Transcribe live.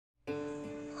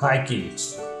Hi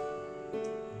kids.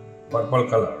 Purple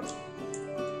color,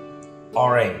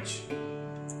 orange,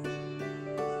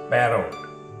 parrot,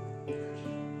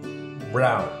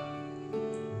 brown,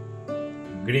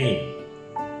 green,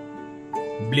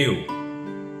 blue.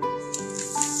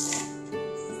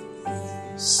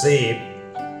 Shape,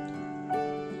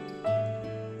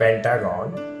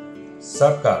 pentagon,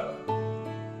 circle,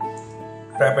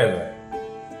 trapezoid,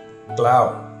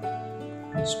 cloud,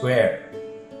 square,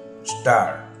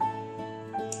 star,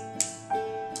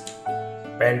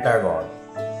 pentagon,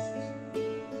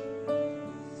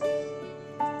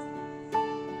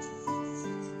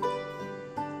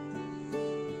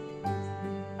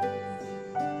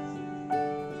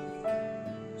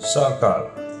 circle,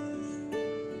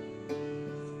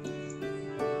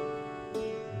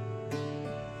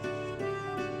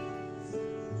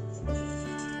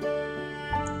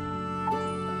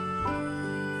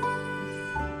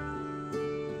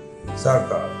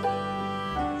 circle,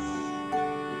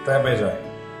 trapezoid,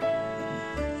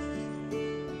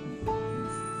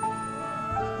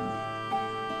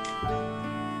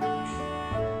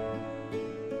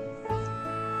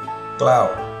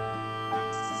 cloud,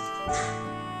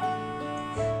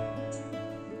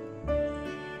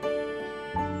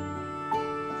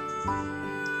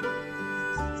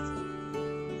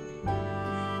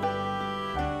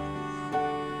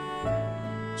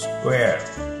 square,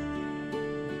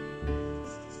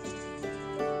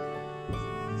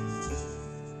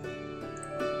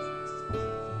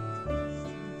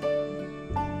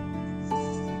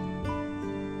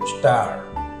 star,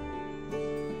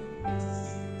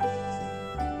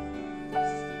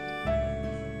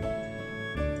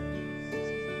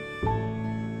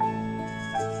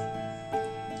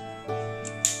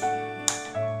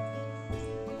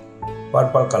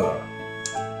 purple color,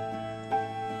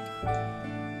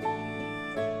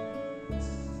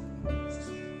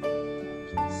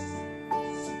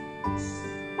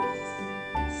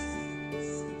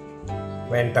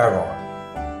 pentagon,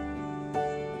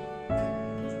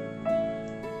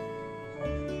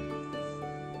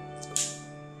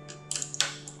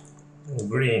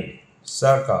 green,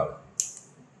 circle,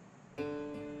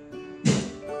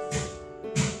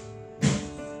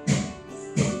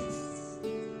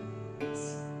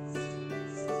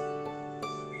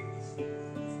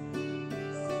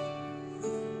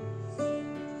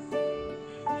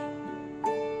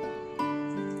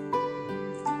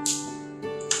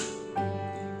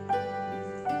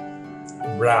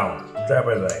 brown,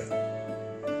 trapezoid,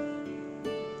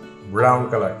 brown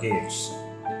color kids,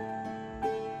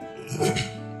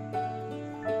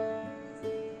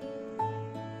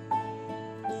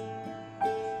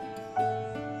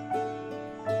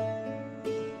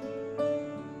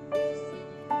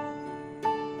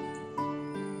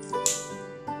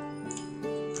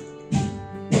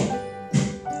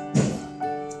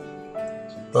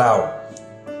 cloud,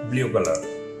 blue color,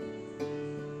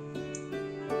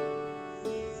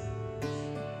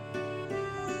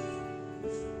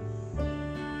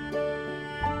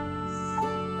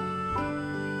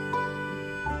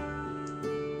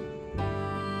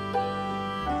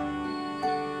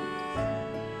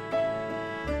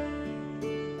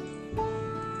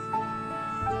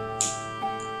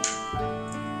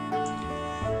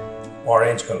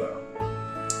 orange color,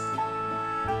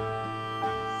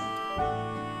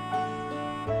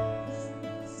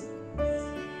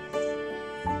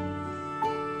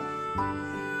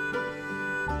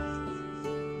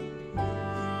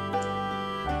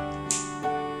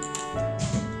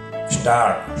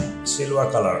 star, silver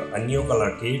color, a new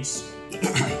color kids,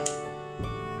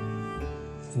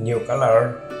 new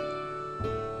color,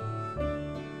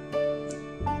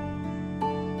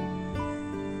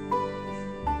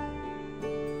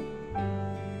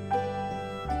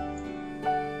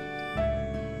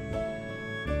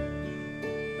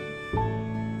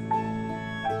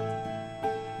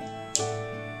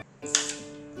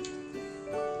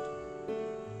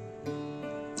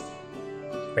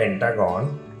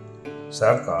 pentagon,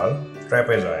 circle,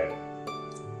 trapezoid,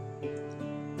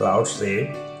 cloud shape,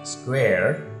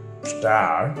 square,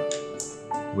 star.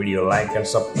 Video like and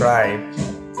subscribe.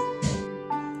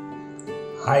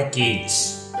 Hi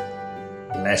kids,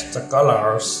 let's the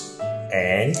colors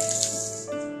and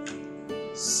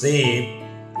shape,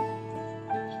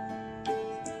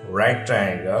 right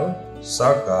triangle,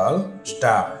 circle,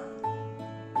 star,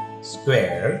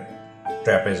 square,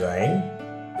 trapezoid,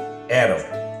 arrow,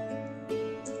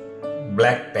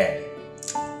 black pen,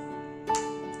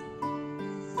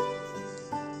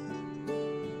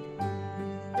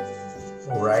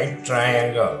 right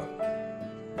triangle,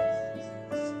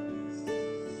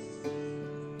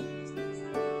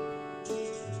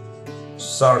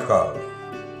 circle,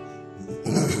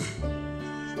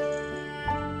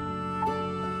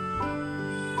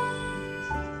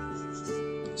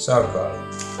 circle,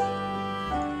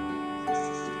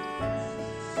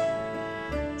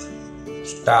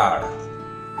 star,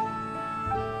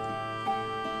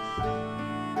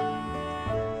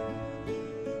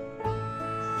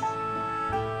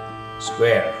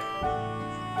 square,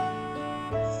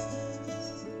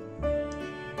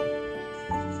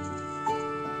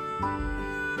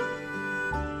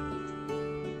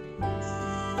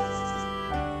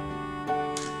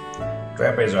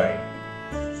 trapezoid,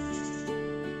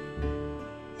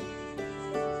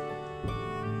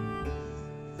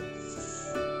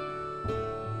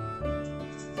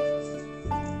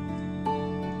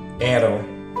 arrow,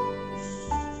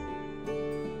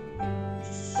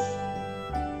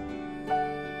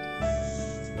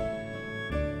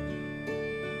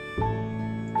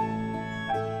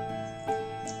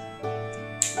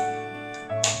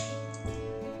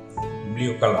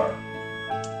 blue color,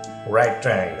 right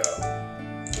triangle,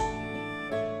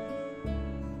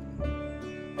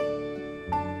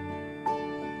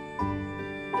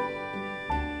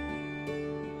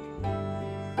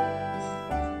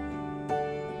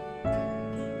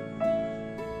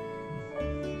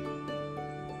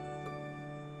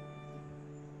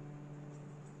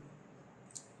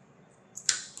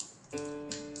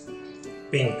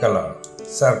 pink color,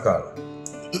 circle,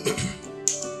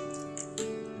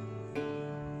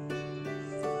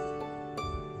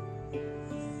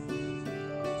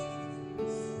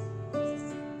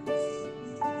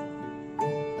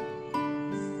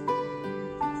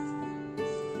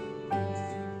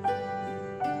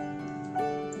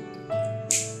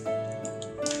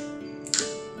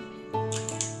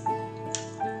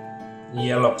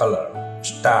 yellow color,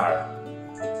 star,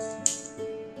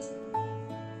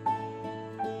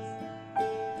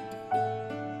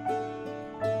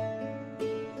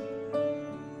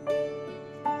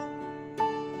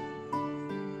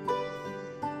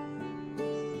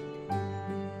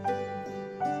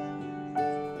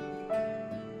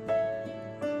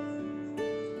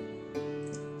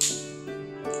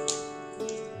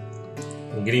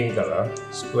 green color,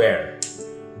 square,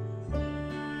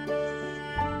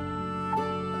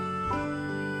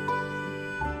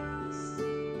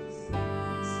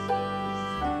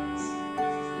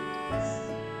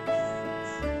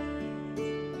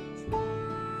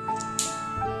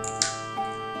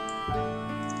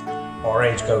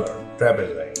 orange color,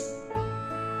 trapezoid,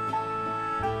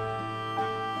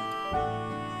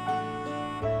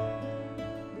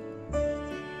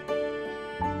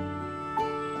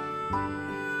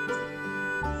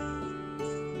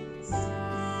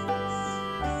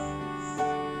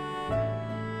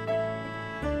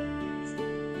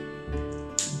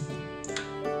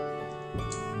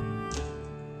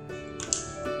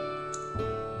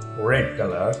 red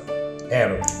color,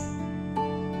 arrow,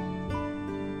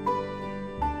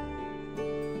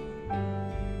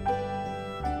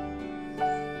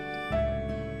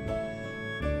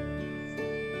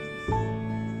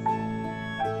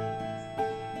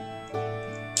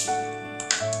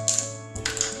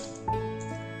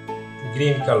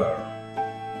 green color,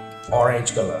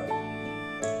 orange color,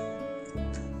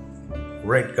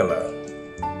 red color,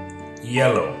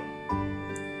 yellow,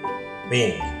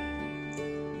 pink,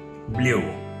 blue.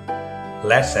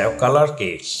 Let's have color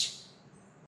kits.